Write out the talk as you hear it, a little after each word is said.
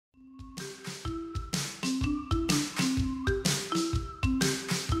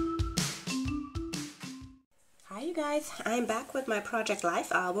Hey guys, I'm back with my Project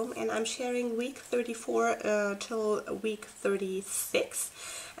Life album and I'm sharing week 34 till week 36.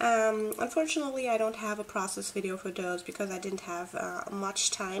 Unfortunately, I don't have a process video for those because I didn't have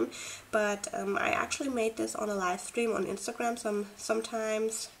much time, but I actually made this on a live stream on Instagram.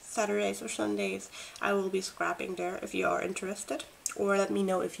 Sometimes Saturdays or Sundays I will be scrapping there if you are interested, or let me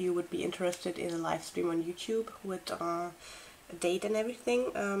know if you would be interested in a live stream on YouTube with date and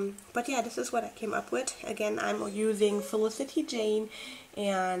everything, but yeah, this is what I came up with. Again, I'm using Felicity Jane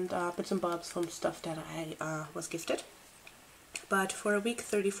and bits and bobs from stuff that I was gifted. But for week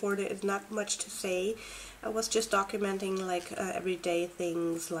 34 there is not much to say. I was just documenting like everyday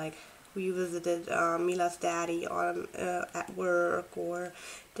things, like we visited Mila's daddy on at work, or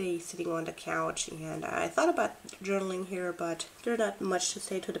they sitting on the couch, and I thought about journaling here, but there's not much to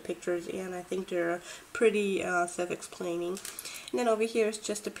say to the pictures, and I think they're pretty self-explaining. And then over here is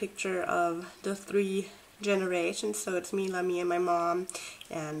just a picture of the 3 generations, so it's Mila, me, and my mom,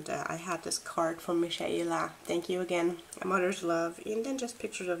 and I had this card from Michaela, thank you again, my mother's love, and then just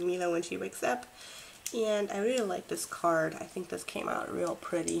pictures of Mila when she wakes up. And I really like this card. I think this came out real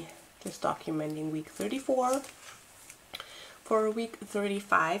pretty. Just documenting week 34. For week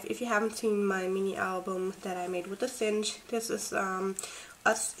 35, if you haven't seen my mini album that I made with the Singe, this is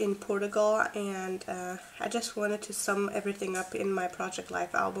us in Portugal, and I just wanted to sum everything up in my Project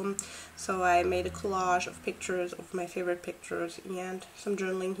Life album. So I made a collage of pictures of my favorite pictures and some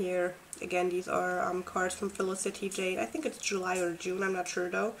journaling here. Again, these are cards from Felicity Jane. I think it's July or June, I'm not sure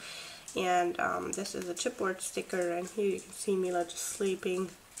though. And this is a chipboard sticker, and here you can see Mila just sleeping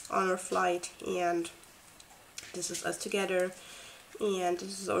on our flight, and this is us together, and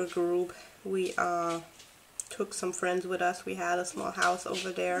this is our group. We took some friends with us. We had a small house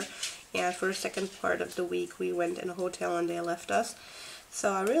over there, and for the second part of the week we went in a hotel and they left us.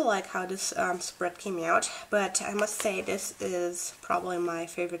 So I really like how this spread came out, but I must say this is probably my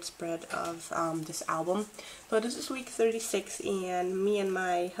favorite spread of this album. So this is week 36, and me and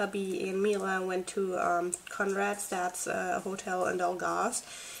my hubby and Mila went to Conrad's, that's a hotel in Algarve,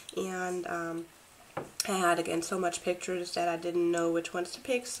 and I had again so much pictures that I didn't know which ones to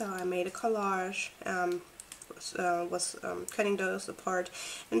pick, so I made a collage, was cutting those apart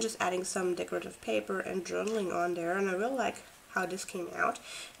and just adding some decorative paper and journaling on there, and I really like how this came out.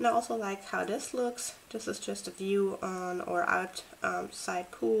 And I also like how this looks. This is just a view on or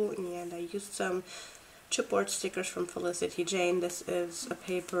outside pool, and I used some chipboard stickers from Felicity Jane. This is a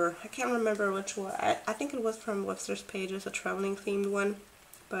paper, I can't remember which one, I think it was from Webster's Pages, a traveling themed one,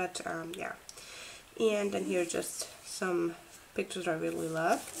 but yeah. And then here just some pictures I really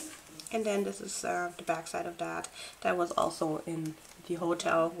love. And then this is the back side of that. That was also in the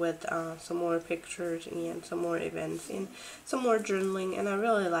hotel with some more pictures and some more events and some more journaling, and I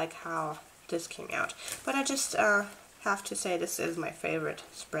really like how this came out. But I just have to say this is my favorite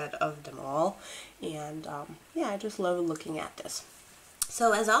spread of them all, and yeah, I just love looking at this.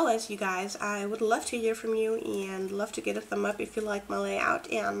 So as always, you guys, I would love to hear from you and love to get a thumb up if you like my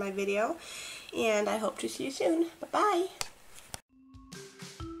layout and my video, and I hope to see you soon. Bye bye.